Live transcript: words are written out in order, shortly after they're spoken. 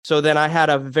So then I had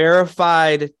a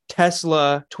verified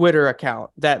Tesla Twitter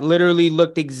account that literally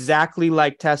looked exactly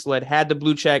like Tesla. It had the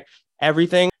blue check,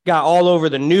 everything. Got all over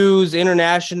the news,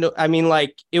 international. I mean,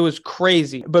 like, it was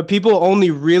crazy. But people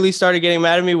only really started getting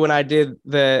mad at me when I did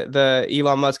the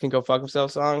Elon Musk can go fuck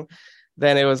himself song.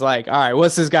 Then it was like, all right,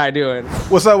 what's this guy doing?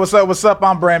 What's up?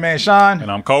 I'm Brandman Sean.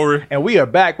 And I'm Corey. And we are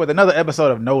back with another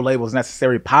episode of No Labels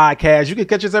Necessary podcast. You can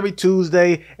catch us every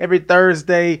Tuesday, every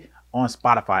Thursday on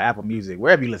Spotify, Apple Music,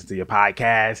 wherever you listen to your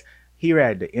podcast. Here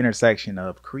at the intersection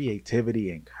of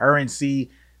creativity and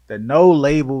currency, the No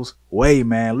Labels way,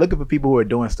 man. Looking for people who are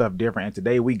doing stuff different. And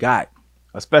today we got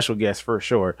a special guest for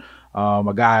sure. A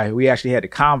guy, we actually had the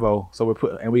convo, so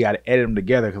we got to edit them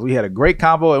together because we had a great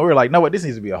convo and we were like, no, what, this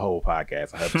needs to be a whole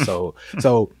podcast episode.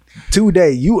 So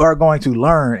today you are going to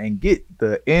learn and get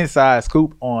the inside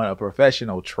scoop on a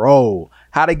professional troll,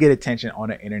 how to get attention on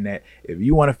the internet. If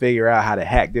you want to figure out how to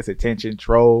hack this attention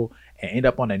troll and end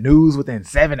up on the news within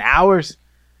 7 hours,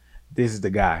 this is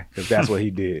the guy, because that's what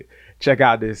he did. Check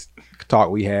out this talk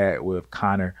we had with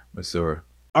Connor Masur.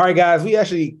 All right, guys, we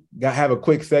actually have a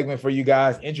quick segment for you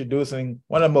guys introducing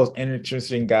one of the most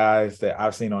interesting guys that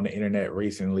I've seen on the internet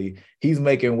recently. He's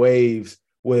making waves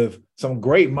with some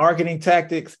great marketing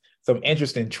tactics, some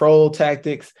interesting troll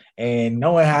tactics, and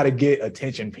knowing how to get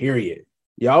attention, period.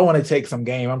 Y'all want to take some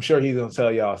game. I'm sure he's going to tell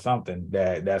y'all something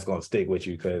that's going to stick with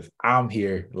you because I'm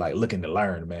here like looking to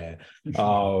learn, man.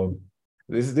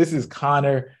 This is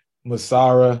Connor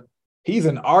Masur. He's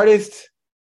an artist.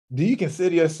 Do you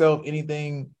consider yourself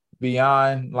anything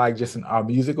beyond like just a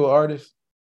musical artist?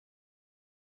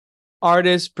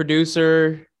 Artist,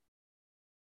 producer,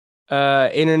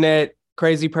 internet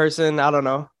crazy person. I don't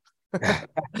know.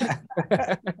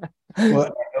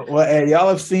 well, and y'all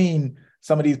have seen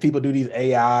some of these people do these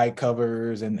AI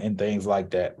covers and things like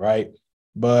that, right?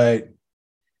 But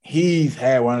he's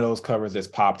had one of those covers that's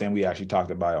popped in. We actually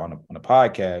talked about it on the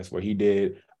podcast where he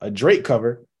did a Drake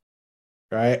cover,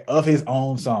 right, of his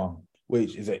own song,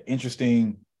 which is an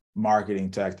interesting marketing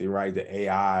tactic, right? The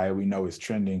AI we know is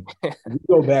trending. We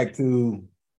go back to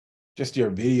just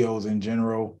your videos in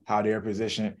general, how they're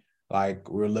positioned. Like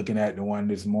we're looking at the one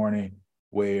this morning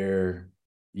where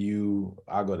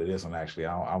I'll go to this one actually.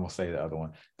 I won't say the other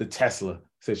one, the Tesla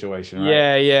situation,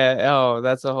 right? Yeah. Oh,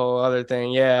 that's a whole other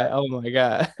thing. Yeah. Oh my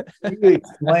God. Can you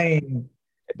explain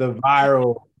the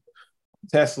viral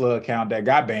Tesla account that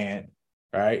got banned,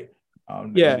 right?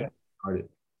 Yeah.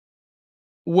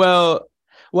 Well,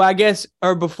 I guess,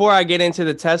 or before I get into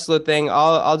the Tesla thing,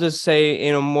 I'll just say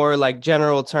in a more like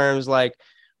general terms, like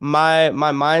my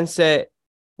mindset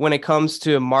when it comes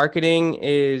to marketing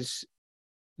is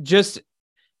just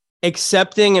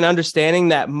accepting and understanding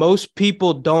that most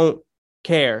people don't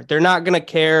care. They're not going to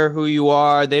care who you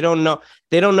are. They don't know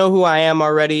who I am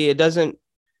already.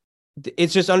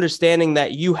 It's just understanding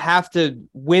that you have to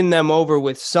win them over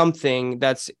with something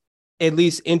that's at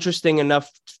least interesting enough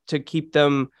to keep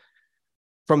them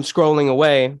from scrolling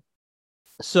away.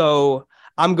 So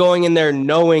I'm going in there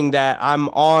knowing that I'm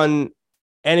on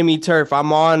enemy turf.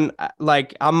 I'm on,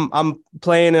 like, I'm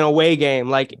playing an away game.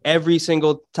 Like every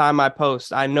single time I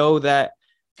post, I know that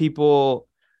people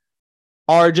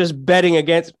are just betting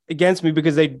against me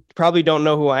because they probably don't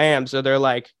know who I am. So they're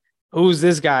like, who's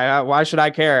this guy? Why should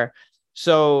I care?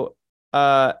 So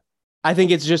I think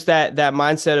it's just that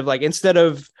mindset of like, instead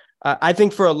of, I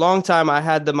think for a long time I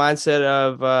had the mindset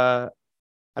of,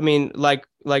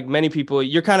 like many people,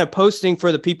 you're kind of posting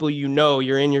for the people you know,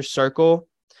 you're in your circle.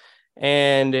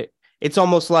 And it's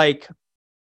almost like,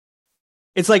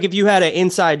 it's like if you had an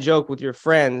inside joke with your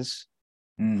friends,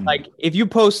 like if you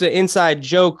post an inside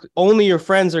joke, only your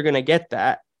friends are going to get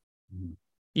that.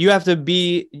 You have to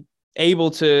be able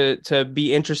to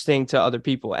be interesting to other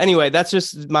people. Anyway, that's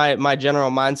just my general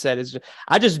mindset is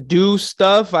I just do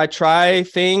stuff. I try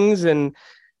things and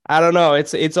I don't know.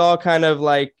 It's all kind of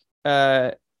like,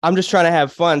 I'm just trying to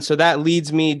have fun. So that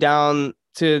leads me down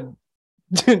to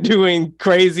doing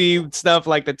crazy stuff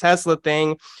like the Tesla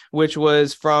thing, which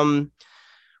was from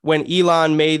when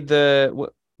Elon made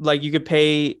like you could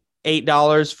pay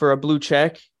 $8 for a blue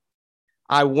check.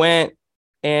 I went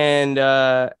and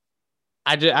I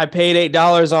paid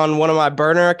 $8 on one of my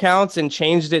burner accounts and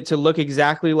changed it to look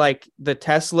exactly like the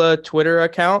Tesla Twitter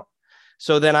account.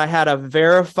 So then I had a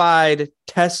verified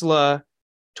Tesla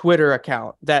Twitter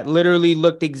account that literally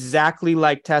looked exactly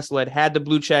like Tesla. It had the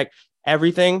blue check,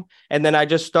 everything. And then I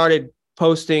just started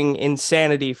posting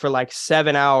insanity for like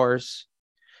 7 hours.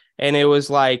 And it was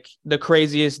like the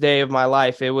craziest day of my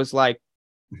life. It was like,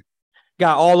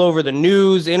 got all over the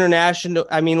news, international.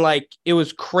 I mean, like, it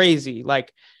was crazy.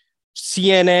 Like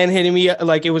CNN hitting me,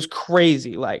 like, it was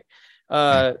crazy. Like,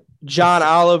 John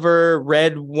Oliver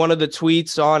read one of the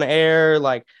tweets on air.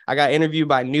 Like I got interviewed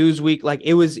by Newsweek. Like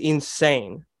it was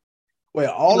insane. Wait,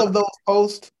 all of those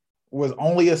posts was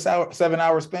only a 7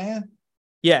 hour span?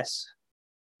 Yes.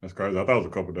 That's crazy. I thought it was a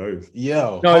couple days.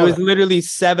 Yo, No, it was literally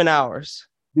 7 hours.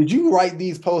 Did you write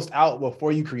these posts out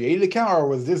before you created the account, or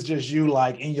was this just you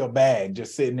like in your bag,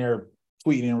 just sitting there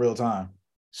tweeting in real time?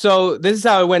 So this is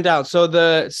how it went down. So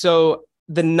the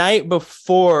night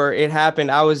before it happened,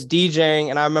 I was DJing,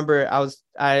 and I remember I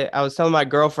was telling my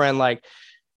girlfriend like,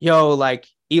 "Yo, like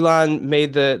Elon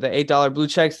made the $8 blue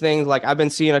checks thing. Like I've been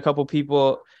seeing a couple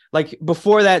people." Like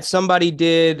before that, somebody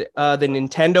did the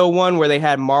Nintendo one where they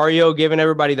had Mario giving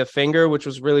everybody the finger, which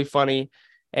was really funny.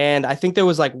 And I think there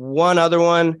was like one other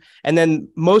one. And then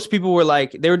most people were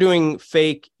like, they were doing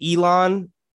fake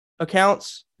Elon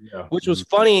accounts, which was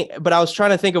funny. But I was trying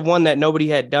to think of one that nobody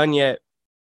had done yet.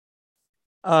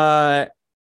 And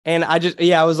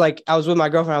I was with my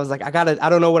girlfriend. I was like, I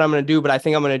don't know what I'm going to do, but I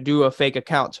think I'm going to do a fake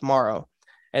account tomorrow.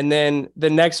 And then the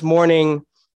next morning,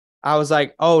 I was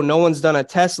like, oh, no one's done a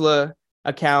Tesla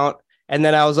account. And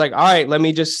then I was like, all right, let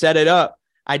me just set it up.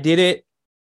 I did it.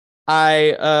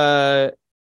 I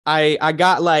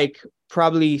got like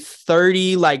probably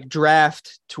 30 like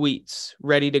draft tweets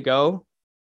ready to go.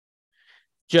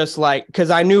 Just like, because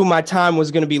I knew my time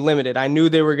was going to be limited. I knew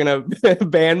they were going to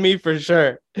ban me for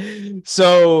sure.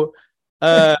 So,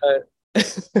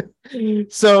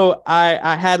 so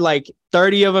I had like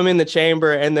 30 of them in the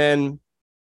chamber. And then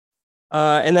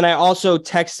I also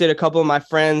texted a couple of my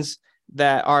friends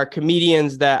that are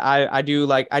comedians that I do.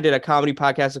 Like I did a comedy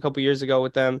podcast a couple years ago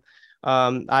with them.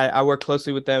 I work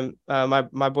closely with them.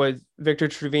 My boys Victor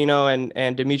Trevino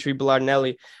and Dimitri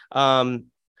Bellardinelli.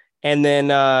 And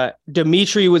then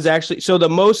Dimitri was actually, so the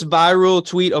most viral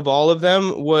tweet of all of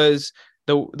them was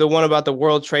the one about the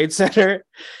World Trade Center,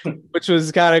 which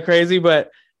was kind of crazy,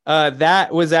 but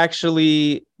that was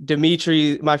actually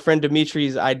my friend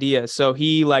Dimitri's idea. So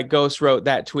he like ghost wrote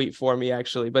that tweet for me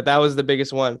actually, but that was the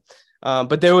biggest one.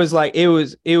 But there was like, it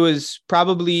was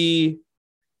probably,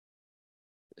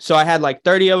 so I had like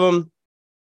 30 of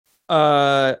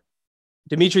them.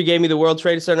 Dimitri gave me the World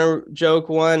Trade Center joke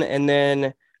one, and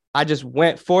then I just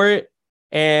went for it.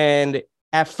 And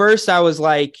at first I was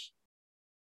like,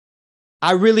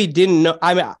 I really didn't know.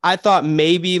 I mean, I thought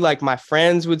maybe like my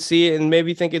friends would see it and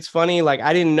maybe think it's funny. Like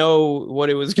I didn't know what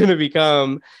it was going to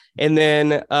become. And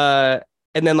then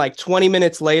like 20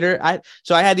 minutes later, I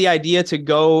had the idea to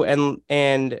go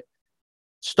and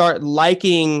start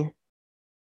liking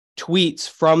tweets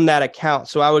from that account.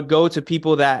 So I would go to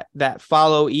people that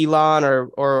follow Elon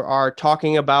or are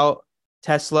talking about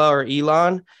Tesla or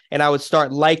Elon, and I would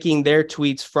start liking their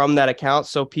tweets from that account.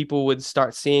 So people would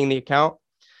start seeing the account.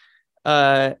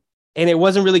 And it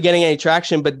wasn't really getting any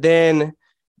traction. But then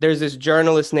there's this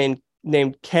journalist named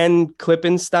Ken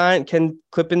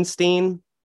Klippenstein,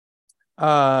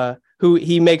 who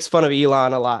he makes fun of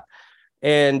Elon a lot.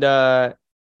 And I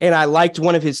liked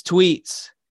one of his tweets.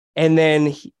 And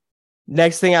then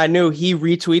next thing I knew, he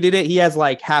retweeted it. He has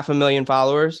like 500,000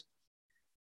 followers.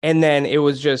 And then it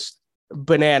was just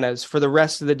bananas for the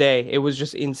rest of the day. It was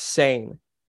just insane.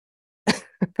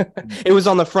 It was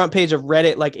on the front page of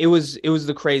Reddit. Like it was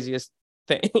the craziest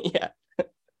thing. Yeah.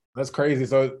 That's crazy.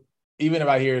 So even if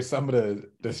I hear some of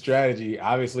the strategy,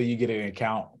 obviously you get an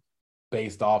account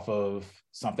based off of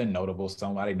something notable,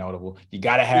 somebody notable. You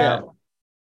got to have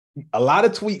a lot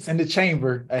of tweets in the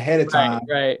chamber ahead of time.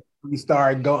 Right. You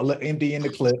start going empty in the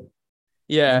clip.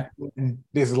 Yeah. And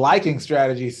this liking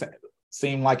strategy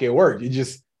seemed like it worked.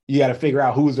 You got to figure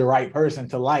out who's the right person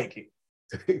to like.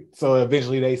 So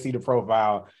eventually they see the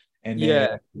profile and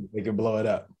then they can blow it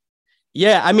up.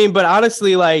 Yeah. I mean, but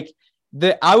honestly, like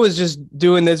I was just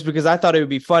doing this because I thought it would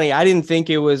be funny. I didn't think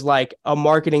it was like a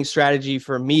marketing strategy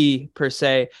for me per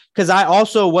se. Cause I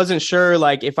also wasn't sure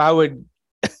like if I would,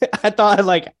 I thought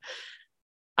like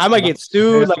I might get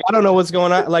sued. Like, I don't know what's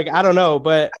going on. Like, I don't know,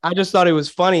 but I just thought it was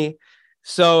funny.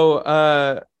 So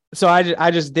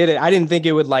I just did it. I didn't think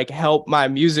it would like help my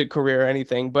music career or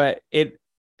anything, but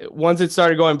once it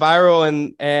started going viral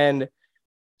and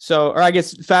so, or I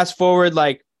guess fast forward,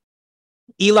 like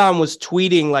Elon was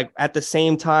tweeting like at the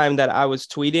same time that I was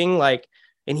tweeting, like,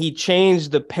 and he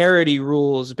changed the parody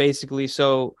rules basically.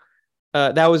 So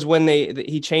that was when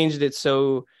he changed it.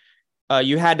 So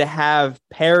you had to have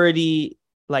parody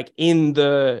like in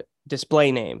the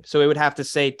display name. So it would have to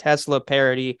say Tesla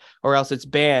parody or else it's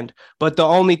banned. But the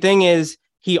only thing is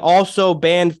he also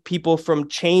banned people from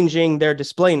changing their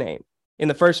display name in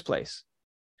the first place.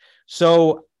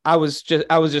 So I was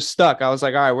just stuck. I was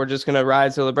like, all right, we're just going to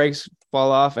ride till it breaks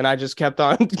fall off, and I just kept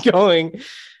on going.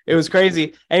 It was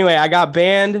crazy. Anyway, I got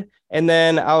banned, and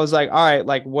then I was like, all right,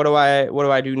 like what do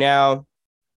I do now?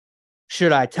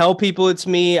 Should I tell people it's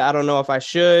me? I don't know if I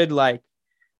should. Like,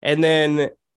 and then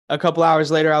a couple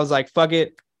hours later, I was like, fuck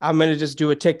it. I'm gonna just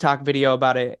do a TikTok video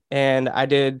about it. And I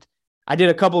did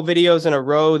a couple videos in a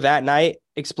row that night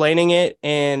explaining it,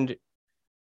 and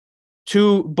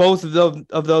both of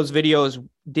those videos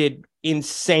did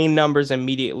insane numbers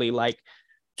immediately, like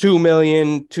 2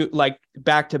 million to like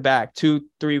back to back, 2-3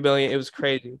 billion. It was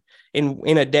crazy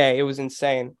in a day. It was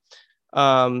insane.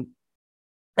 And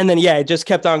then yeah, it just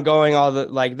kept on going.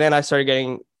 Then I started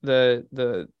getting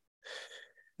the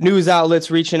news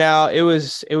outlets reaching out. It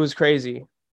was crazy.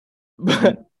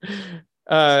 But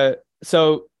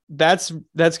so that's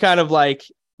kind of like,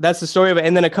 that's the story of it.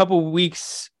 And then a couple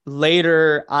weeks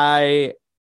later, I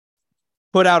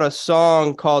put out a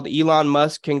song called Elon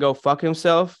Musk Can Go Fuck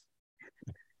Himself,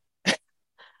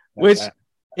 which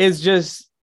is just,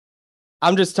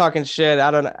 I'm just talking shit. I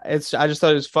don't know. I just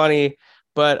thought it was funny.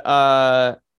 But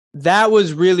that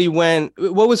was really when,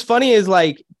 what was funny is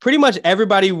like pretty much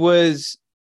everybody was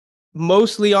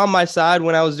mostly on my side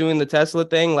when I was doing the Tesla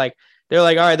thing. Like they're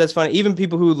like, all right, that's funny. Even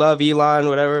people who love Elon,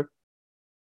 whatever.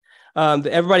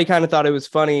 Everybody kind of thought it was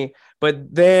funny,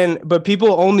 but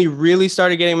people only really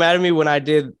started getting mad at me when I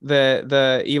did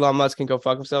the Elon Musk Can Go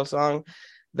Fuck Himself song.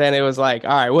 Then it was like,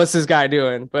 all right, what's this guy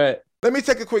doing? But let me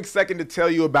take a quick second to tell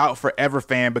you about Forever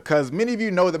Fan, because many of you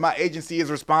know that my agency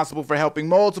is responsible for helping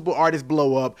multiple artists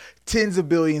blow up, tens of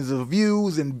billions of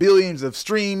views and billions of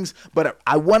streams. But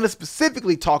I want to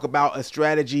specifically talk about a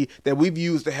strategy that we've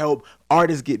used to help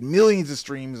artists get millions of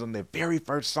streams on their very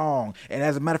first song. And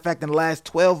as a matter of fact, in the last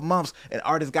 12 months, an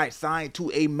artist got signed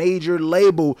to a major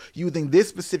label using this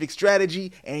specific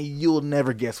strategy, and you'll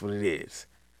never guess what it is.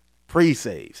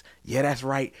 Pre-saves. Yeah, that's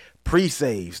right.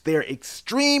 Pre-saves. They're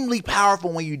extremely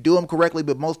powerful when you do them correctly,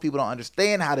 but most people don't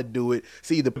understand how to do it.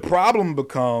 See, the problem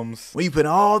becomes when you put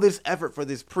all this effort for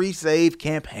this pre-save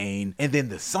campaign, and then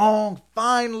the song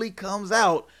finally comes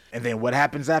out, and then what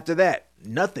happens after that?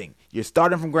 Nothing. You're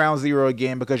starting from ground zero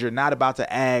again because you're not about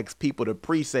to ask people to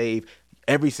pre-save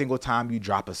every single time you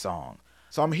drop a song.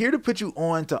 So I'm here to put you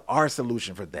on to our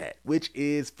solution for that, which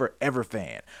is Forever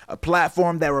Fan, a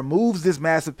platform that removes this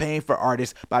massive pain for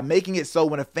artists by making it so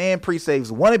when a fan pre-saves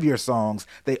one of your songs,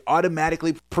 they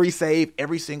automatically pre-save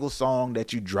every single song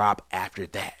that you drop after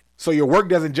that. So your work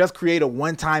doesn't just create a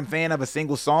one-time fan of a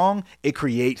single song, it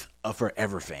creates a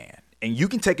Forever Fan. And you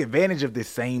can take advantage of this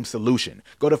same solution.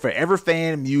 Go to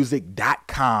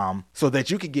foreverfanmusic.com so that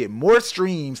you can get more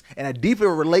streams and a deeper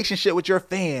relationship with your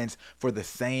fans for the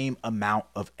same amount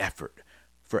of effort.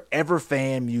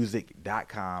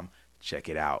 Foreverfanmusic.com. Check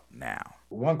it out now.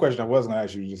 One question I was going to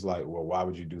ask you, just like, well, why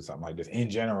would you do something like this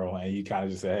in general? And you kind of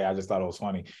just say, hey, I just thought it was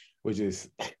funny, which is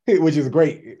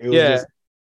great. It was just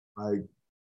like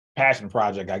passion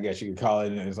project, I guess you could call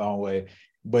it in its own way.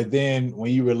 But then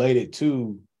when you relate it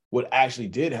to what actually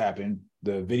did happen,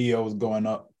 the video was going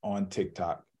up on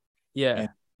TikTok. Yeah. And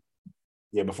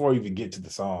yeah, before we even get to the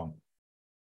song,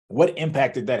 what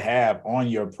impact did that have on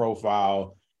your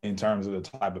profile in terms of the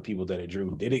type of people that it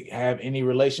drew? Did it have any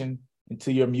relation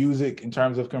to your music in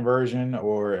terms of conversion,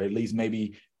 or at least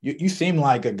maybe you seem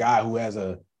like a guy who has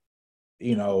a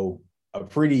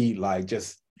pretty like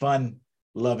just fun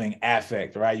loving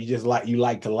affect, right? You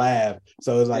like to laugh.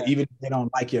 So it's like, even if they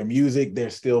don't like your music, they're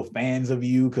still fans of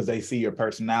you because they see your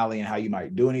personality and how you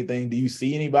might do anything. Do you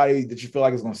see anybody that you feel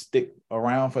like is going to stick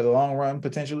around for the long run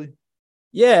potentially?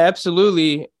 Yeah,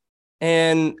 absolutely.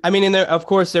 And I mean, of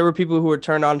course, there were people who were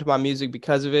turned on to my music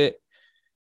because of it.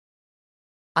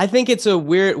 I think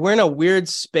we're in a weird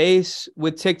space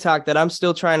with TikTok that I'm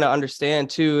still trying to understand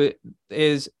too,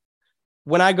 is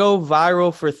when I go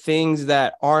viral for things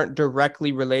that aren't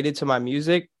directly related to my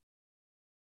music,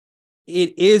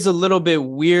 it is a little bit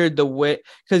weird the way,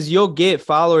 because you'll get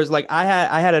followers. Like I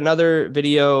had another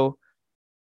video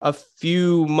a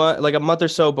month or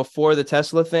so before the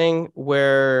Tesla thing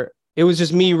where it was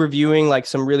just me reviewing like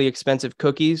some really expensive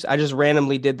cookies. I just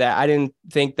randomly did that. I didn't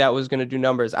think that was going to do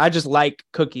numbers. I just like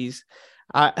cookies.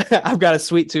 I've got a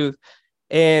sweet tooth.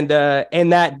 And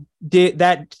that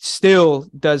still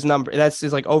does number. That's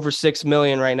is like over 6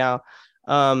 million right now.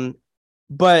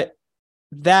 But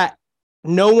that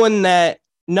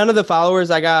none of the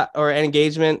followers I got or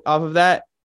engagement off of that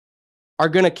are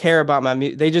going to care about my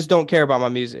music. They just don't care about my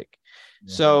music.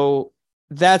 Yeah. So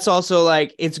that's also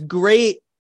like, it's great.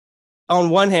 On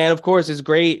one hand, of course, it's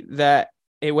great that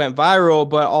it went viral,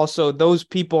 but also those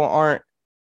people aren't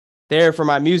there for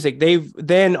my music.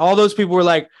 Then all those people were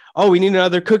like, oh, we need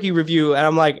another cookie review. And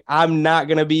I'm like, I'm not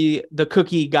going to be the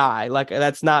cookie guy. Like,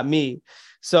 that's not me.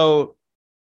 So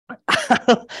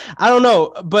I don't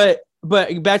know. But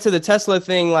back to the Tesla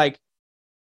thing, like,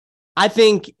 I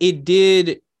think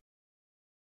it's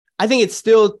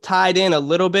still tied in a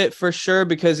little bit for sure,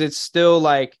 because it's still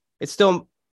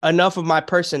enough of my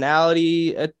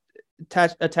personality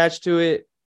attached to it.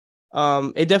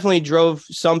 It definitely drove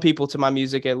some people to my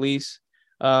music, at least.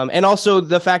 And also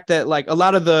the fact that like a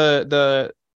lot of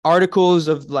the articles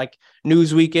of like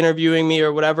Newsweek interviewing me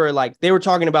or whatever, like they were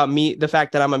talking about me, the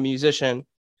fact that I'm a musician.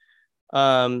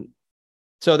 So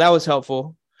that was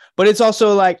helpful. But it's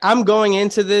also like I'm going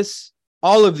into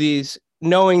all of these,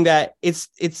 knowing that it's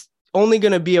only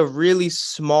going to be a really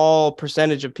small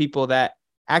percentage of people that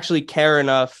actually care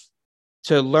enough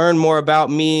to learn more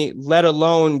about me, let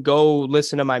alone go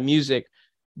listen to my music.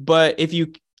 But if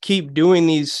you keep doing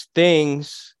these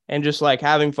things and just like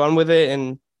having fun with it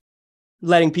and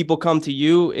letting people come to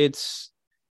you, it's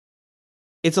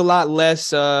a lot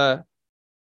less, I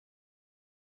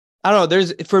don't know,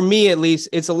 for me at least,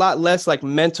 it's a lot less like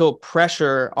mental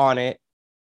pressure on it.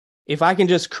 If I can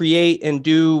just create and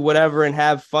do whatever and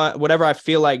have fun, whatever I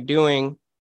feel like doing,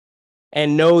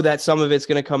 and know that some of it's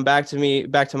going to come back to me,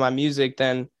 back to my music,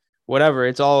 then whatever,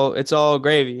 it's all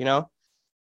gravy, you know?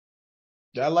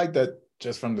 Yeah, I like that,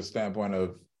 just from the standpoint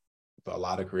of a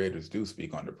lot of creators do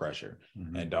speak under pressure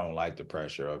and don't like the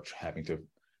pressure of having to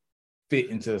fit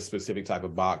into a specific type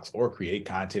of box or create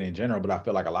content in general. But I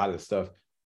feel like a lot of the stuff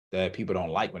that people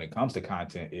don't like when it comes to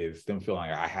content is them feeling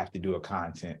like I have to do a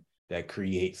content that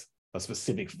creates a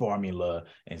specific formula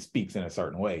and speaks in a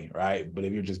certain way, right? But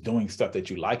if you're just doing stuff that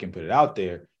you like and put it out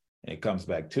there and it comes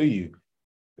back to you,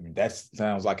 I mean, that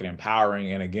sounds like an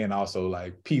empowering and, again, also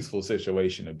like peaceful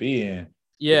situation to be in.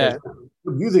 Yeah.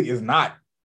 Music is not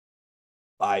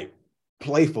like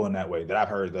playful in that way that I've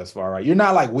heard thus far, right? You're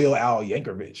not like Will Al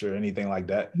Yankovic or anything like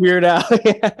that. Weird Al.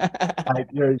 Like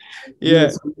you're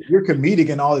comedic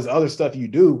and all this other stuff you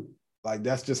do. Like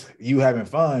that's just you having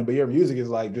fun, but your music is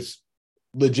like just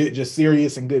legit, just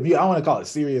serious and good. I don't want to call it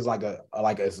serious like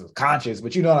it's conscious,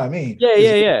 but you know what I mean?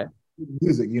 Yeah.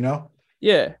 Music, you know?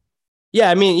 Yeah.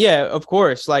 I mean, yeah, of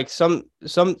course. Like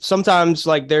sometimes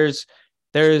like there's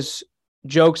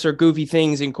jokes or goofy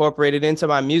things incorporated into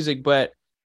my music, but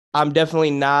I'm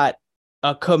definitely not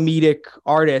a comedic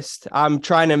artist. I'm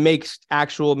trying to make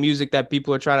actual music that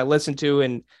people are trying to listen to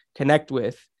and connect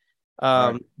with.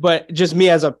 Right. But just me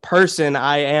as a person,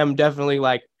 I am definitely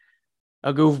like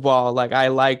a goofball. Like I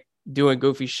like doing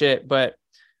goofy shit, but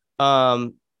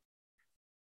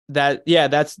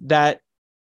that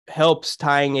helps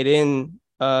tying it in,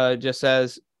 just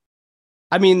as,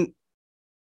 I mean,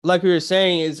 like we were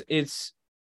saying, it's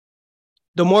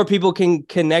the more people can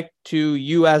connect to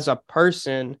you as a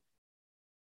person,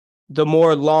 the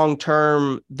more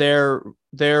long-term their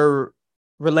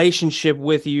relationship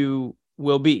with you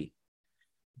will be.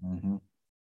 Mm-hmm.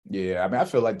 Yeah, I mean, I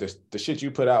feel like the shit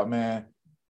you put out, man,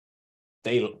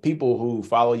 people who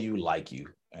follow you like you,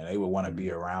 and they would want to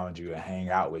be around you and hang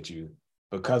out with you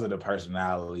because of the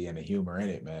personality and the humor in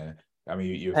it, man. I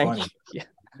mean, you're funny. Yeah.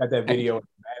 Got that video with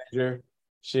the manager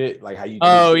shit, like how you.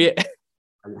 Oh yeah.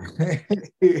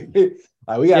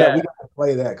 Like we gotta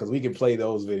play that because we can play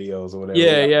those videos or whatever.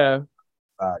 Yeah.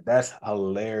 That's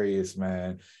hilarious,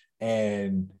 man.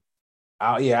 And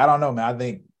I don't know, man. I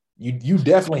think you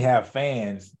definitely have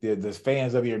fans. There's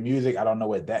fans of your music. I don't know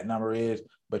what that number is,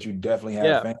 but you definitely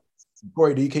have fans.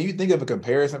 Corey, can you think of a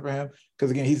comparison for him?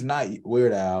 Because again, he's not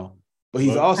Weird Al, but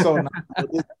he's also not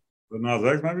Lil Nas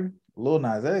X, maybe? Lil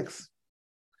Nas X.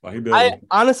 Well,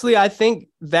 I think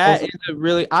that is a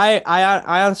really,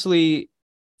 I honestly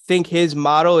think his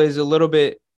model is a little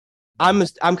bit, I'm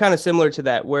kind of similar to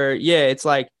that, where it's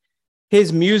like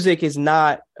his music is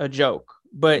not a joke,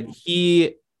 but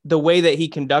the way that he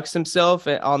conducts himself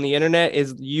on the internet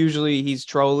is usually he's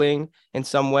trolling in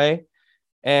some way.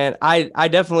 And I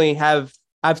definitely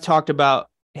I've talked about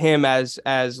him as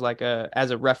like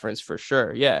as a reference for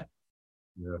sure. Yeah.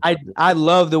 I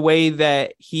love the way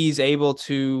that he's able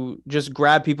to just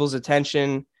grab people's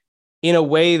attention in a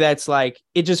way that's like,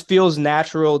 it just feels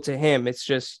natural to him. It's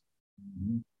just,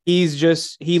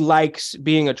 he likes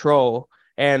being a troll,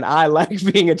 and I like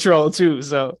being a troll too.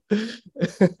 So like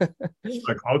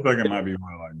I was thinking might be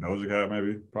one like Doja Cat,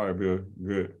 maybe probably be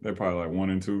good. They're probably like 1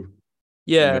 and 2.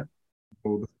 Yeah.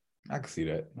 I can see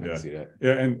that. I can see that.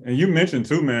 Yeah, and you mentioned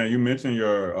too, man. You mentioned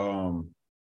your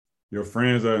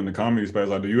friends are in the comedy space.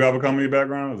 Like, do you have a comedy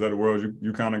background? Is that the world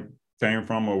you kind of came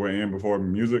from or were in before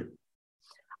music?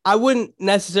 I wouldn't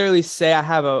necessarily say I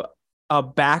have a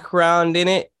background in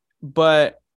it,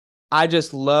 but I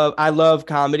love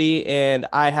comedy, and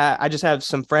I just have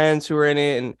some friends who are in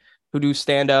it and who do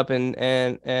stand up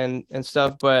and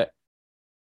stuff. But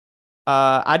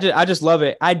I just love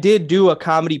it. I did do a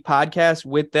comedy podcast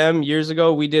with them years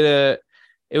ago. It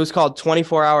was called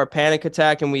 24-Hour Panic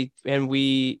Attack, and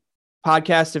we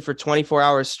podcasted for 24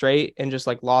 hours straight and just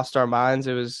like lost our minds.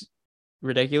 It was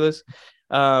ridiculous.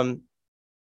 But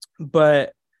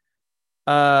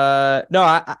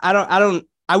no,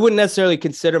 I wouldn't necessarily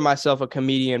consider myself a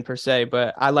comedian per se,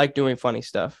 but I like doing funny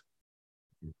stuff.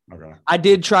 Okay. I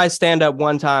did try stand up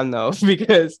one time though,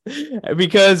 because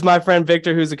my friend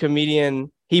Victor, who's a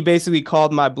comedian, he basically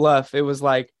called my bluff. It was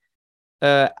like,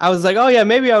 I was like, oh yeah,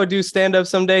 maybe I would do stand up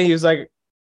someday. He was like,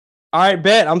 all right,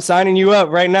 bet, I'm signing you up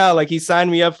right now. Like he signed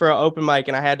me up for an open mic,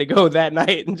 and I had to go that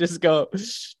night and just go.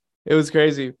 It was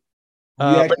crazy.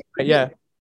 But yeah.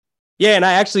 Yeah, and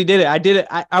I actually did it. I did it.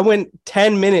 I went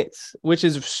 10 minutes, which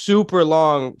is super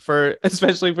long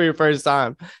especially for your first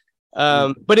time.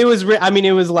 But it was,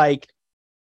 it was like,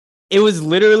 it was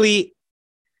literally,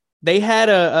 they had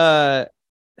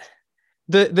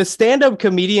the stand-up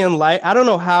comedian, like, I don't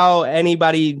know how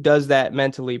anybody does that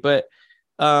mentally, but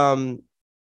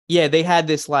yeah, they had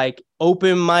this like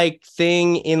open mic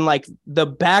thing in like the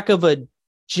back of a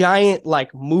giant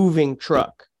like moving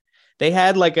truck. They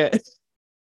had like a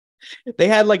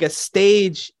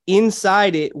stage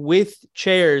inside it with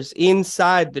chairs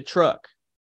inside the truck.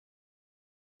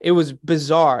 It was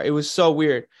bizarre. It was so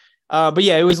weird. But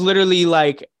yeah, it was literally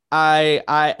like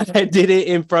I did it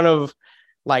in front of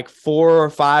like 4 or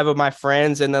 5 of my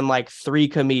friends and then like 3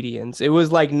 comedians. It was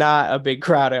like not a big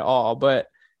crowd at all, but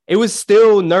it was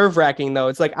still nerve-wracking though.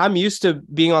 It's like I'm used to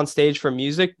being on stage for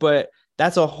music, but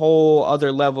that's a whole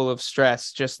other level of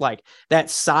stress. Just like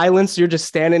that silence, you're just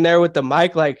standing there with the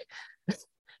mic, like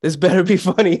this better be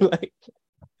funny. Like,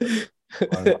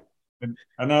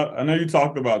 I know you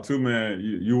talked about too, man.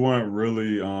 You weren't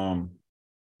really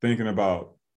thinking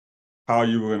about how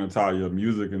you were going to tie your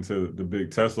music into the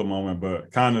big Tesla moment,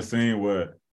 but kind of seeing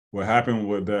what happened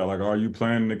with that. Like, are you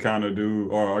planning to kind of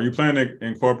are you planning to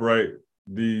incorporate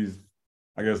these,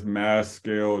 I guess, mass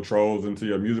scale trolls into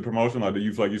your music promotion? Like, do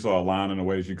you feel like you saw a line in the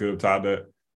ways you could have tied that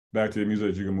back to your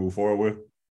music that you can move forward with?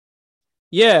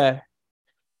 Yeah,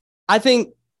 I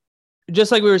think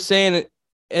just like we were saying,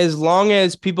 as long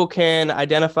as people can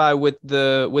identify with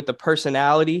the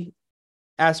personality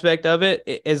aspect of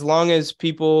it, as long as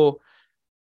people,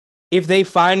 if they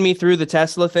find me through the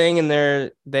Tesla thing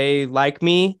and they like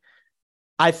me,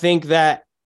 I think that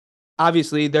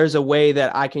obviously there's a way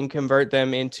that I can convert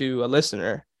them into a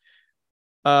listener.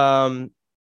 I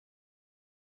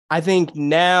think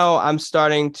now I'm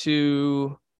starting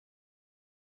to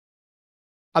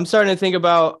think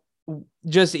about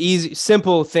just easy,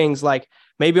 simple things like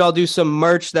maybe I'll do some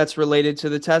merch that's related to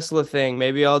the Tesla thing.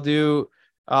 Maybe I'm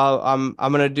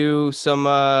gonna do some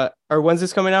or when's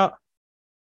this coming out?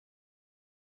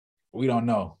 We don't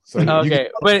know. So okay,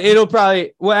 but it'll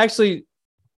probably, well, actually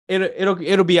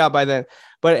it'll be out by then.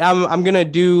 But I'm gonna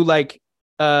do like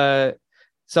some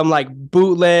like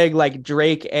bootleg like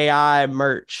Drake AI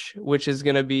merch, which is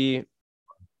gonna be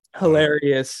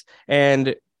hilarious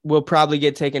and will probably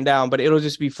get taken down, but it'll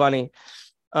just be funny.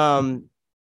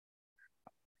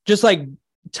 Just like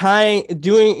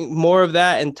doing more of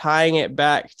that and tying it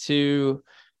back to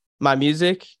my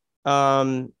music.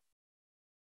 Yeah,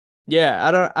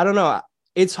 I don't know.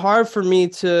 It's hard for me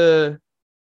to,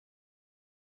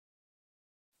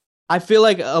 I feel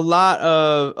like a lot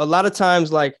of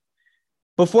times, like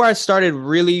before I started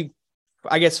really,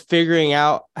 I guess, figuring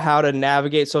out how to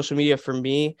navigate social media for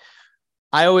me,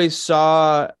 I always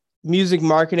saw music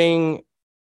marketing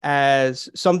as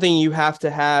something you have to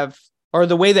have, or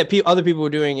the way that other people were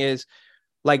doing is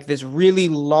like this really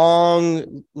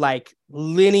long, like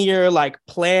linear, like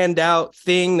planned out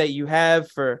thing that you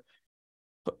have for,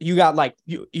 you got like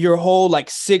your whole like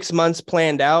 6 months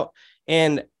planned out.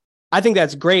 And I think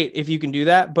that's great if you can do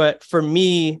that. But for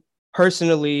me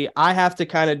personally, I have to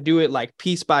kind of do it like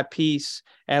piece by piece.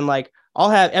 And like,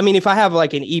 if I have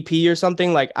like an EP or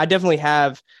something, like I definitely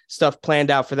have stuff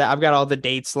planned out for that. I've got all the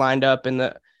dates lined up and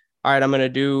all right, I'm going to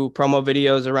do promo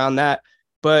videos around that.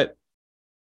 But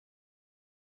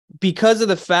because of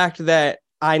the fact that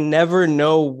I never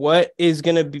know what is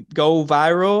going to go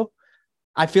viral,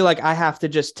 I feel like I have to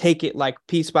just take it like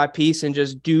piece by piece and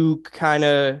just do kind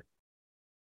of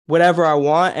whatever I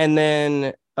want, and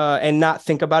then and not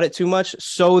think about it too much,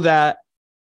 so that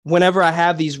whenever I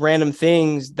have these random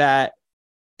things that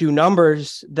do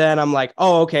numbers, then I'm like,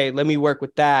 oh, okay, let me work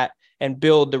with that and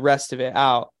build the rest of it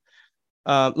out.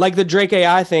 Like the Drake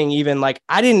AI thing, even like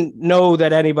I didn't know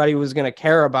that anybody was gonna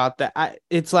care about that.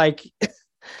 It's like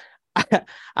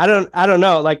I don't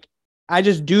know. Like I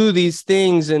just do these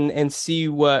things and see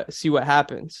what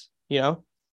happens. You know?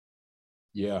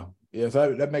 Yeah. Yeah.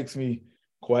 So that makes me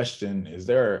question: is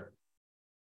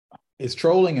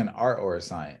trolling an art or a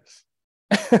science?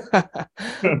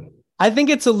 I think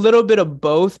it's a little bit of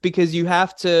both because you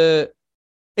have to.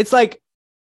 It's like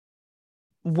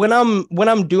when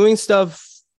I'm doing stuff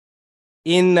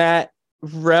in that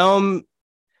realm,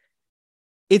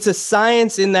 it's a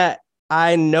science in that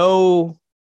I know,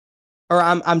 or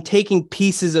I'm taking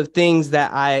pieces of things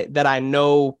that I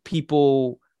know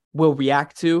people will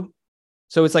react to.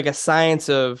 So it's like a science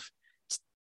of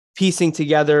piecing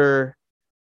together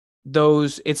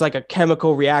those. It's like a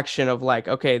chemical reaction of like,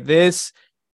 okay, this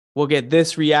will get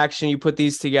this reaction. You put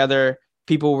these together,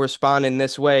 people will respond in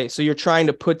this way. So you're trying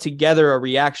to put together a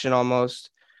reaction almost,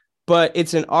 but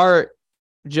it's an art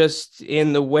just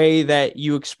in the way that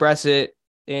you express it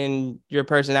in your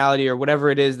personality or whatever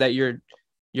it is that you're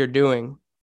doing,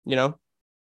 you know?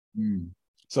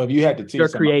 So if you had to Your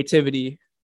teach somebody, creativity.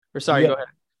 Or sorry, go ahead.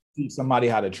 teach somebody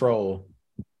how to troll,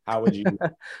 how would you do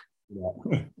that?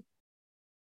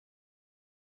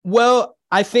 Well,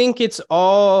 I think this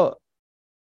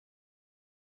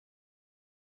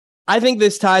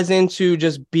ties into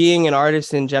just being an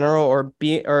artist in general, or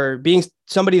being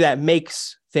somebody that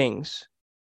makes things.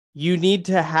 You need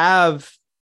to have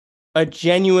a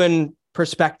genuine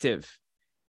perspective.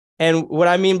 And what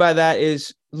I mean by that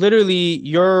is literally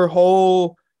your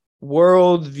whole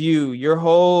world view, your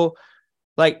whole,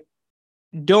 like,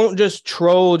 don't just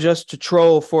troll just to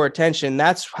troll for attention.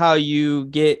 That's how you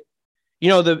get,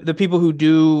 the people who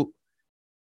do.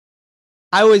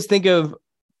 I always think of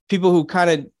people who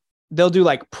kind of, they'll do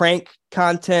like prank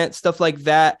content, stuff like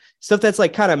that, stuff that's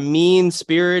like kind of mean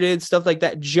spirited, stuff like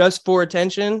that, just for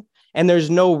attention. And there's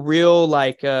no real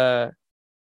like, I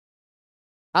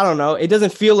don't know. It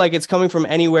doesn't feel like it's coming from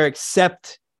anywhere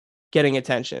except getting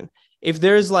attention. If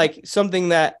there's like something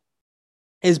that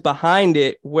is behind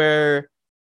it, where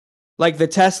like the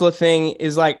Tesla thing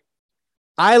is like,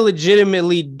 I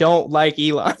legitimately don't like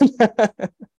Elon.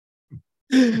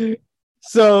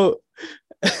 So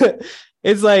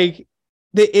it's like,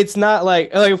 it's not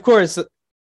like, of course,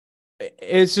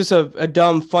 it's just a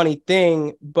dumb, funny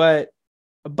thing, but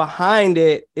behind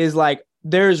it is like,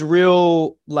 there's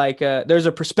real, like, there's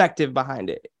a perspective behind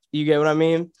it. You get what I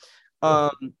mean?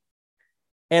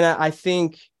 And I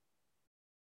think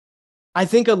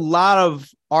a lot of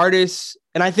artists,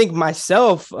 and I think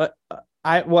myself,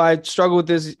 I struggle with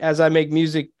this as I make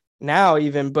music now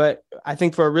even, but I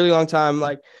think for a really long time,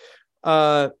 like,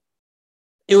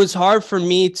 it was hard for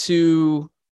me to,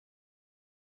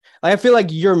 like, I feel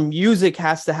like your music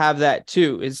has to have that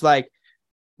too. It's like,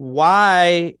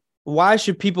 why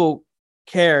should people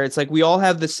care? It's like, we all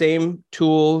have the same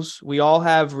tools. We all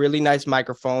have really nice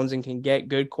microphones and can get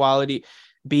good quality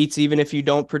beats, even if you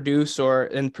don't produce,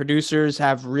 and producers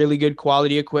have really good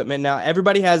quality equipment now.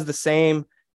 Everybody has the same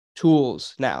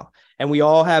tools now. And we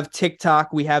all have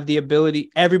TikTok. We have the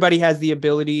ability, everybody has the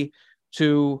ability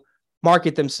to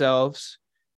market themselves.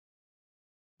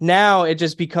 Now it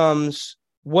just becomes,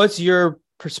 what's your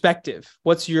perspective?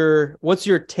 What's your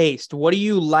taste? What do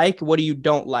you like? What do you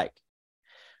don't like?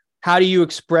 How do you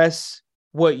express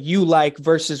what you like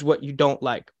versus what you don't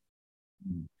like?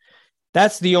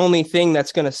 That's the only thing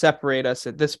that's going to separate us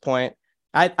at this point.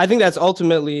 I think that's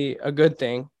ultimately a good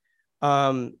thing.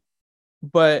 But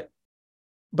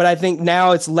I think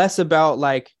now it's less about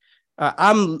like,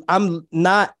 I'm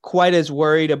not quite as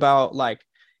worried about like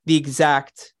the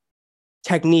exact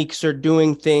techniques or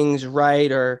doing things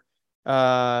right, or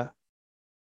I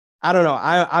don't know.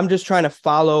 I'm just trying to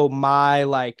follow my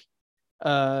like,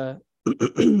 or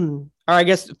I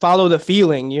guess follow the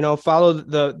feeling, follow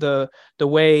the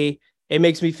way it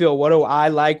makes me feel. What do I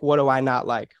like? What do I not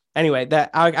like? Anyway, that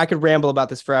I could ramble about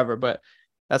this forever, but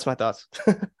that's my thoughts.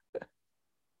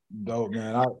 Dope,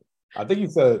 man. I think you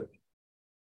said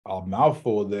a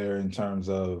mouthful there in terms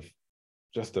of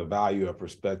just the value of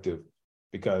perspective,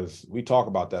 because we talk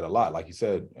about that a lot, like you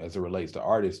said, as it relates to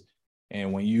artists.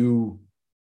 And when you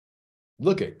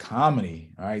look at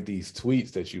comedy, right, these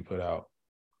tweets that you put out,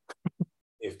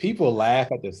 if people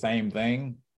laugh at the same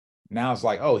thing, now it's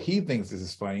like, oh, he thinks this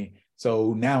is funny.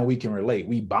 So now we can relate.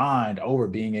 We bond over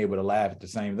being able to laugh at the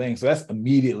same thing. So that's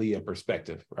immediately a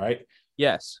perspective, right?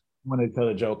 Yes. When they tell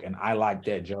a joke and I like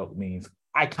that joke means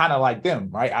I kind of like them,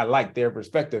 right? I like their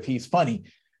perspective. He's funny.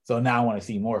 So now I want to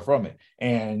see more from it.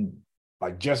 And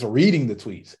like just reading the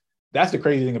tweets, that's the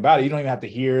crazy thing about it. You don't even have to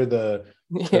hear the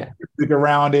Yeah. music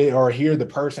around it or hear the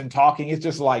person talking. It's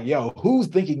just like, yo, who's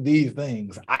thinking these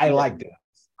things? I like this,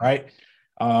 right?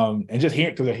 And just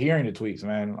hearing, because they're hearing the tweets,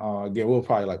 man. Again, we'll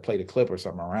probably like play the clip or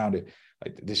something around it.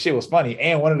 Like the shit was funny,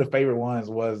 and one of the favorite ones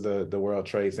was the World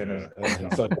Trade Center.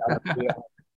 So yeah,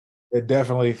 it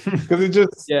definitely, because it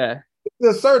just the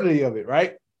absurdity of it,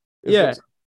 right? It's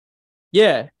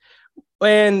yeah.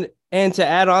 And to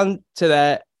add on to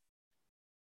that,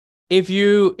 if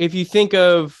you think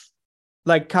of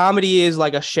like comedy is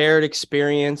like a shared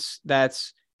experience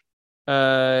that's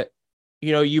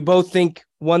you both think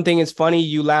one thing is funny,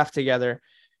 you laugh together.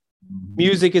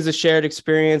 Music is a shared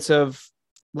experience of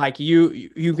like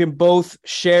you can both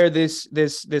share this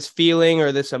feeling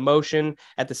or this emotion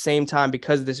at the same time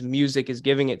because this music is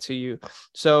giving it to you.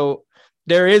 So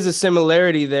there is a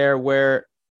similarity there where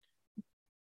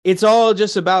it's all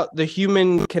just about the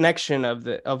human connection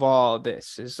of all of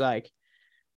this. It's like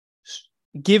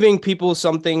giving people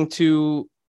something to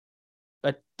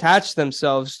attach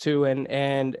themselves to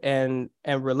and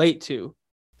relate to.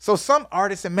 So some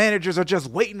artists and managers are just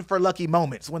waiting for lucky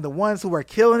moments when the ones who are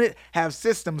killing it have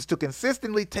systems to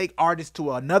consistently take artists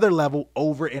to another level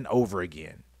over and over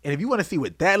again. And if you want to see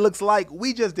what that looks like,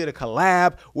 we just did a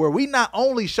collab where we not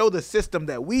only show the system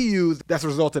that we use that's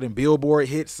resulted in Billboard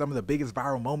hits, some of the biggest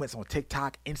viral moments on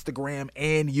TikTok, Instagram,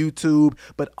 and YouTube,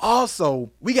 but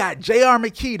also we got J.R.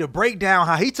 McKee to break down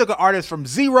how he took an artist from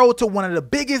zero to one of the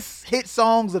biggest hit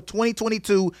songs of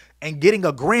 2022 and getting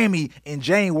a Grammy in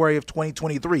January of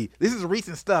 2023. This is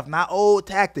recent stuff, not old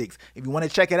tactics. If you want to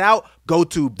check it out, go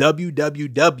to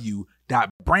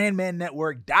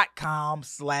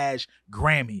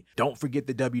www.brandmannetwork.com/Grammy. Don't forget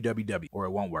the www or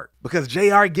it won't work. Because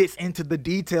JR gets into the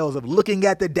details of looking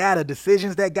at the data,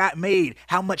 decisions that got made,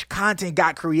 how much content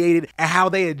got created, and how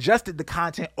they adjusted the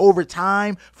content over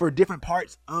time for different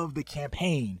parts of the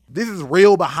campaign. This is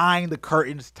real behind the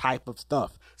curtains type of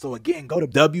stuff. So again, go to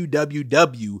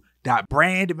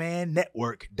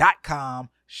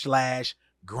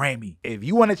www.brandmannetwork.com/Grammy if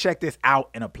you want to check this out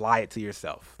and apply it to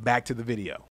yourself. Back to the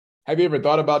video. Have you ever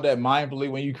thought about that mindfully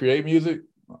when you create music?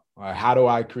 How do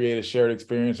I create a shared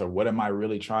experience, or what am I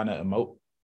really trying to emote?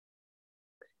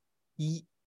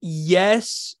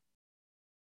 Yes.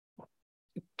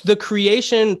 The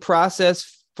creation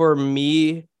process for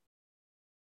me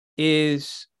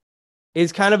is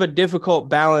kind of a difficult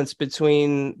balance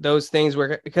between those things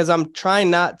because I'm trying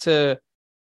not to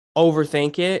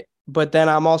overthink it, but then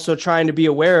I'm also trying to be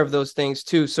aware of those things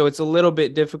too. So it's a little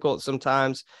bit difficult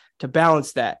sometimes to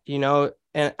balance that, and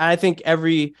I think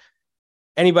anybody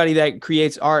that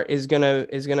creates art is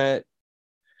gonna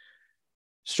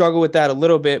struggle with that a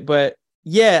little bit, but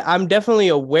yeah, I'm definitely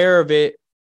aware of it.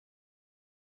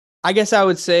 I guess I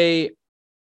would say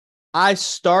I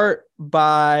start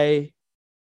by,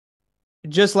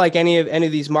 just like any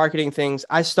of these marketing things,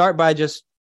 I start by just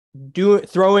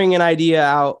throwing an idea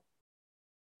out,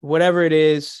 whatever it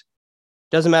is.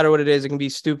 Doesn't matter what it is. It can be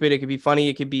stupid. It could be funny.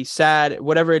 It could be sad.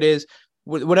 Whatever it is,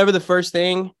 whatever the first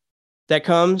thing that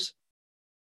comes,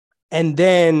 and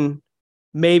then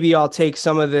maybe I'll take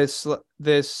some of this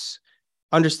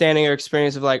understanding or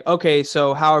experience of like, okay,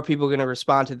 so how are people going to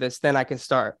respond to this? Then I can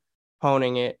start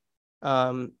honing it.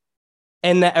 And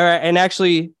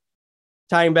actually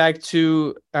tying back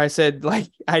to, I said like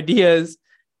ideas,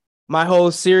 my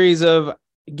whole series of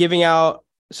giving out.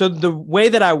 So the way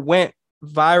that I went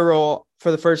viral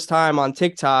for the first time on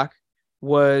TikTok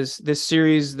was this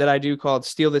series that I do called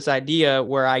Steal This Idea,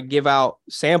 where I give out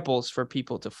samples for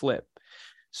people to flip.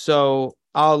 So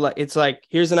it's like,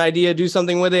 here's an idea, do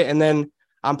something with it. And then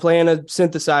I'm playing a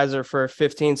synthesizer for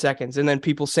 15 seconds and then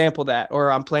people sample that,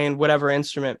 or I'm playing whatever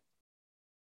instrument.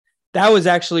 That was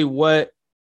actually what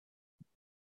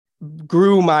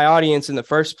grew my audience in the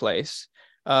first place.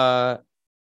 And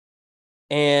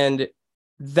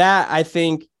that, I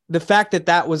think, the fact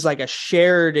that was like a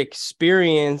shared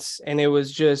experience and it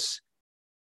was just,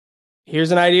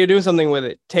 here's an idea, do something with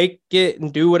it, take it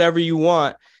and do whatever you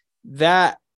want.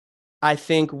 That, I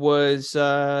think, was,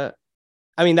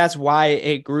 that's why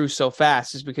it grew so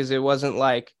fast, is because it wasn't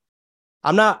like,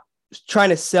 I'm not trying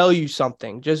to sell you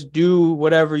something, just do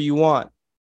whatever you want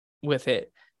with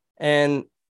it. And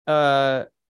I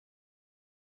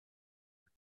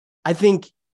think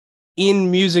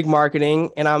in music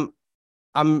marketing, and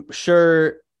I'm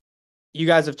sure you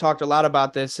guys have talked a lot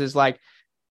about this, is like,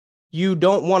 you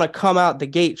don't want to come out the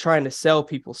gate trying to sell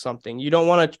people something. You don't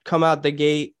want to come out the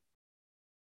gate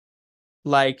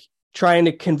like trying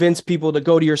to convince people to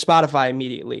go to your Spotify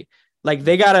immediately. Like,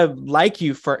 they got to like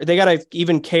you first. They got to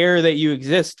even care that you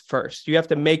exist first. You have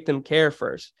to make them care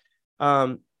first.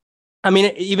 Even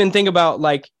think about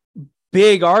like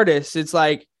big artists, it's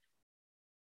like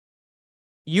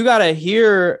you got to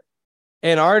hear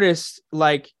an artist,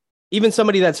 like even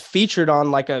somebody that's featured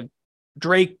on like a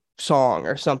Drake song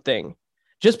or something,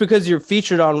 just because you're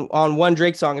featured on one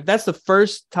Drake song. If that's the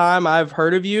first time I've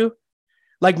heard of you,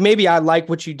 like maybe I like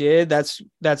what you did,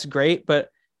 that's great, but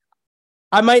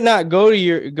I might not go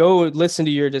listen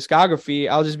to your discography.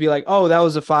 I'll just be like, oh, that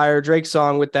was a fire Drake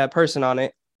song with that person on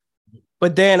it.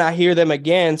 But then I hear them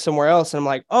again somewhere else, and I'm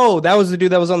like, oh, that was the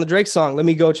dude that was on the Drake song. Let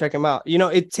me go check him out. You know,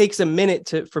 it takes a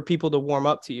minute for people to warm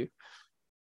up to you.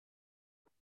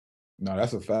 No,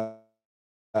 that's a fact.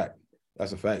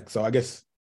 That's a fact. So I guess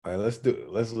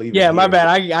let's leave. Yeah, my bad.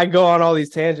 I go on all these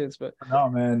tangents, but no,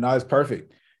 man, no, it's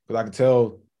perfect because I can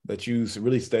tell that you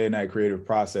really stay in that creative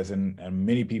process, and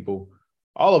many people,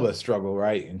 all of us struggle,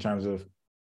 right, in terms of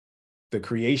the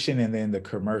creation and then the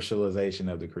commercialization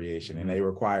of the creation, and they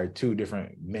require two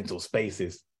different mental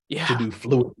spaces to do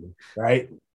fluidly, right?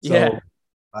 So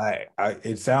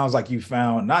it sounds like you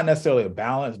found not necessarily a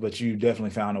balance, but you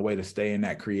definitely found a way to stay in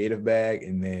that creative bag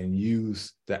and then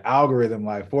use the algorithm.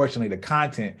 Like, fortunately, the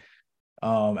content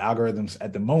algorithms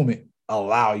at the moment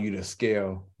allow you to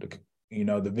scale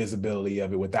the visibility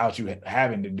of it without you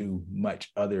having to do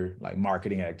much other like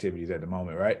marketing activities at the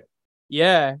moment, right?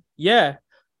 Yeah.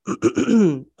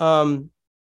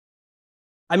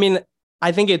 I mean,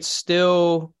 I think it's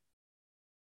still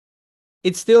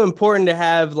important to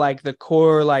have like the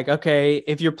core, like, okay,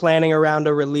 if you're planning around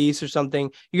a release or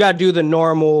something, you got to do the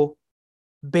normal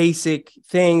basic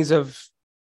things of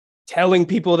telling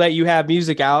people that you have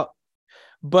music out,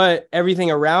 but everything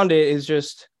around it is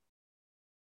just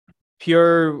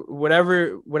pure,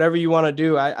 whatever you want to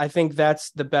do. I think that's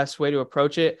the best way to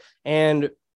approach it. And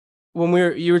when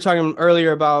you were talking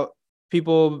earlier about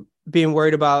people being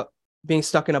worried about being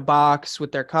stuck in a box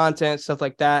with their content, stuff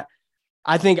like that,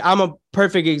 I think I'm a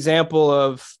perfect example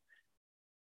of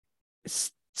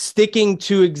sticking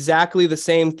to exactly the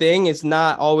same thing is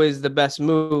not always the best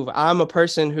move. I'm a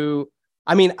person who,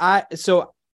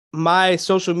 so my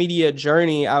social media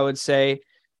journey, I would say,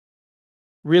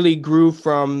 really grew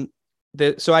from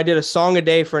so I did a song a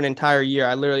day for an entire year.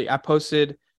 I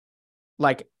posted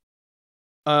like,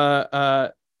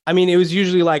 it was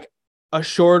usually like a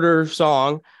shorter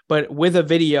song, but with a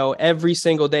video every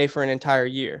single day for an entire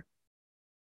year.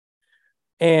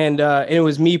 And it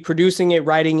was me producing it,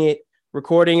 writing it,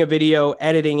 recording a video,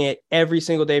 editing it every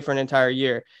single day for an entire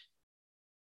year.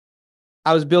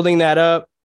 I was building that up.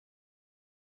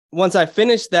 Once I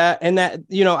finished that, and that,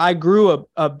 I grew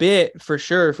a bit for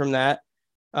sure from that,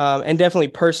 and definitely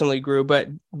personally grew,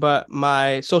 but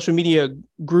my social media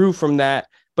grew from that,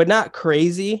 but not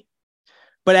crazy.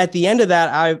 But at the end of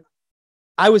that,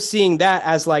 I was seeing that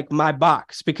as like my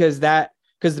box, because the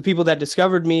people that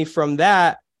discovered me from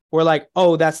that were like,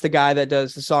 oh, that's the guy that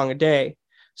does the song a day.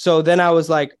 So then I was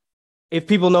like, if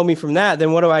people know me from that,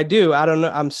 then what do? I don't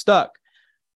know. I'm stuck.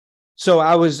 So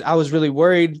I was really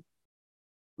worried.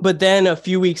 But then a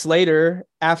few weeks later,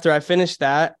 after I finished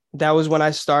that was when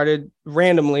I started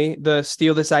randomly the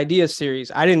Steal This Idea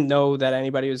series. I didn't know that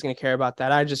anybody was going to care about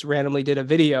that. I just randomly did a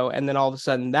video, and then all of a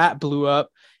sudden that blew up.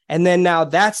 And then now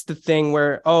that's the thing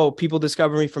where, oh, people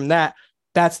discover me from that.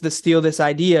 That's the Steal This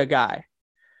Idea guy.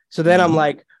 So then I'm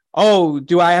like, oh,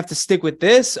 do I have to stick with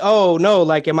this? Oh, no,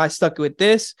 like, am I stuck with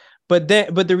this? But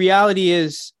the reality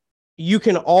is you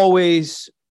can always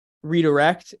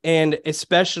redirect. And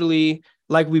especially,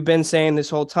 like we've been saying this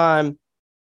whole time,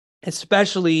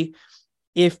 especially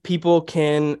if people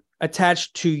can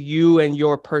attach to you and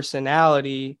your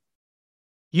personality,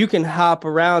 you can hop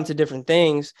around to different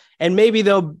things, and maybe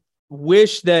they'll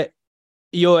wish that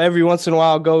you'll every once in a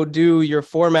while go do your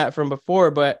format from before,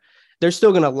 but they're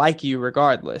still going to like you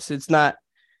regardless. It's not,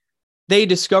 they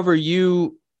discover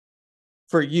you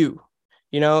for you,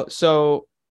 So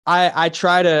I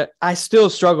still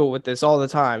struggle with this all the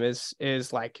time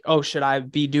is like, oh, should I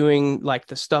be doing like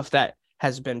the stuff that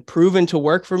has been proven to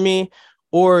work for me,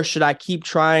 or should I keep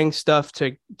trying stuff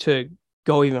to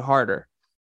go even harder?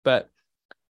 But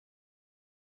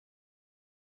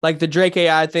like the Drake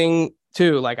AI thing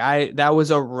too, like that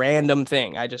was a random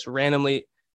thing. I just randomly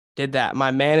did that.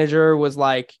 My manager was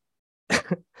like,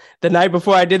 the night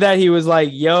before I did that, he was like,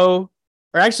 yo,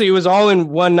 or actually it was all in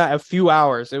one night, a few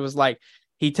hours. It was like,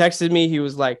 he texted me, he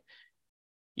was like,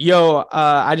 yo,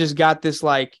 I just got this,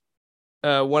 like,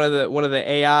 one of the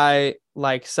AI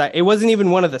like site. It wasn't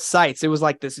even one of the sites. It was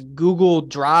like this Google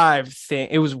Drive thing.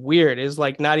 It was weird. It was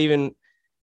like not even,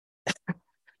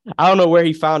 I don't know where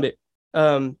he found it.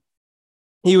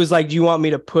 He was like, do you want me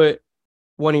to put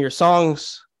one of your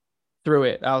songs through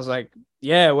it? I was like,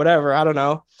 yeah, whatever. I don't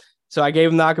know. So I gave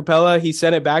him the acapella. He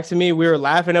sent it back to me. We were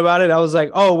laughing about it. I was like,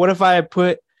 oh, what if I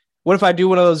do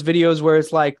one of those videos where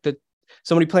it's like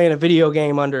somebody playing a video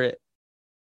game under it?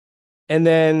 And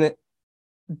then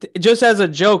just as a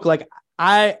joke, like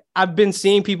I've been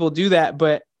seeing people do that,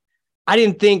 but I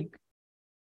didn't think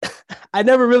I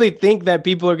never really think that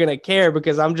people are going to care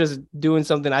because I'm just doing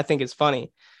something I think is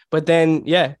funny. But then,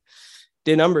 yeah,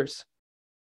 did numbers.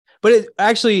 But it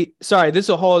actually, sorry, this is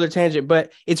a whole other tangent,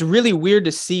 but it's really weird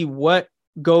to see what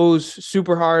goes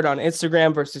super hard on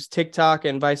Instagram versus TikTok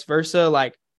and vice versa.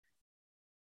 Like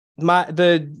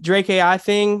the Drake AI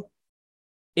thing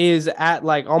is at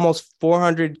like almost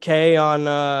 400K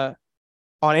on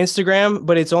Instagram,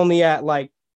 but it's only at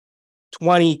like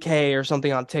 20K or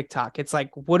something on TikTok. It's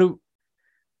like,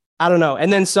 I don't know.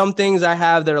 And then some things I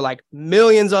have that are like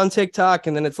millions on TikTok,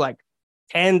 and then it's like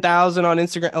 10,000 on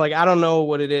Instagram. Like, I don't know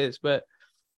what it is, but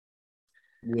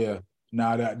yeah,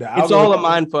 no, it's all a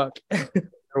mind fuck. They're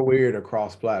weird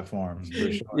across platforms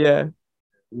for sure. Yeah.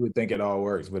 You would think it all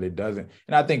works, but it doesn't.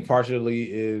 And I think partially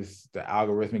is the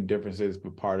algorithmic differences,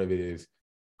 but part of it is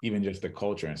even just the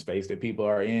culture and space that people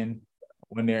are in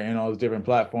when they're in all those different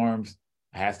platforms.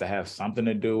 It has to have something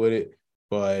to do with it.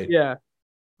 But yeah,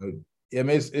 I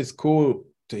mean, it's cool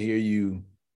to hear you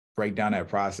break down that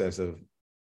process of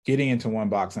getting into one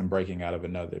box and breaking out of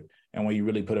another. And when you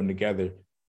really put them together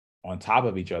on top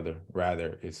of each other,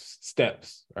 rather, it's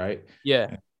steps, right? Yeah.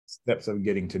 And steps of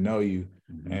getting to know you.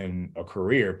 And a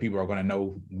career, people are going to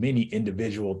know many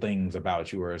individual things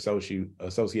about you or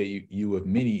associate you with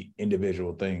many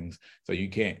individual things. So you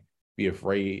can't be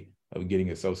afraid of getting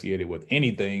associated with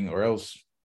anything, or else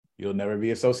you'll never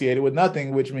be associated with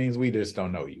nothing, which means we just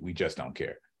don't know you. We just don't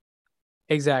care.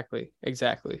 Exactly.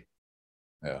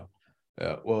 Yeah.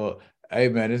 Well, hey,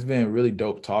 man, it's been really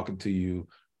dope talking to you.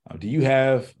 Do you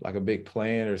have like a big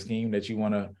plan or scheme that you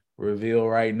want to reveal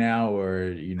right now,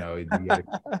 or, you know, you gotta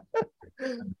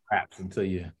perhaps until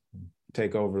you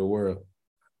take over the world?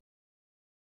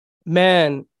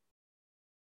 Man,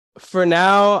 for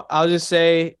now, I'll just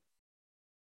say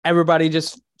everybody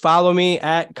just follow me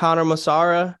at Connor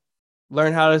Massara.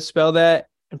 Learn how to spell that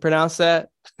and pronounce that.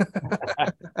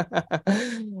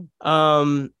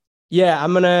 Yeah,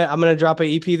 I'm gonna drop an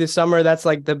EP this summer. That's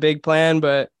like the big plan,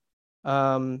 but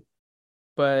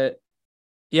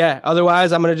yeah,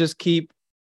 otherwise I'm gonna just keep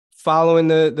following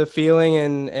the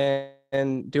feeling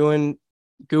and doing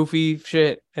goofy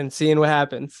shit and seeing what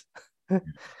happens.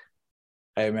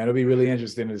 Hey, man, it'll be really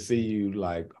interesting to see you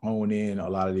like hone in a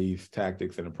lot of these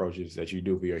tactics and approaches that you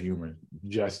do for your humor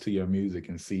just to your music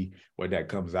and see where that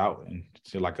comes out and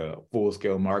to like a full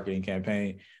scale marketing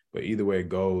campaign. But either way it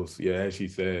goes, yeah, as she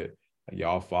said,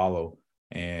 y'all follow.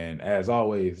 And as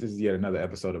always, this is yet another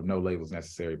episode of No Labels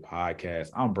Necessary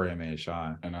podcast. I'm Brandman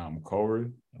Sean. And I'm Corey.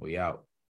 We out.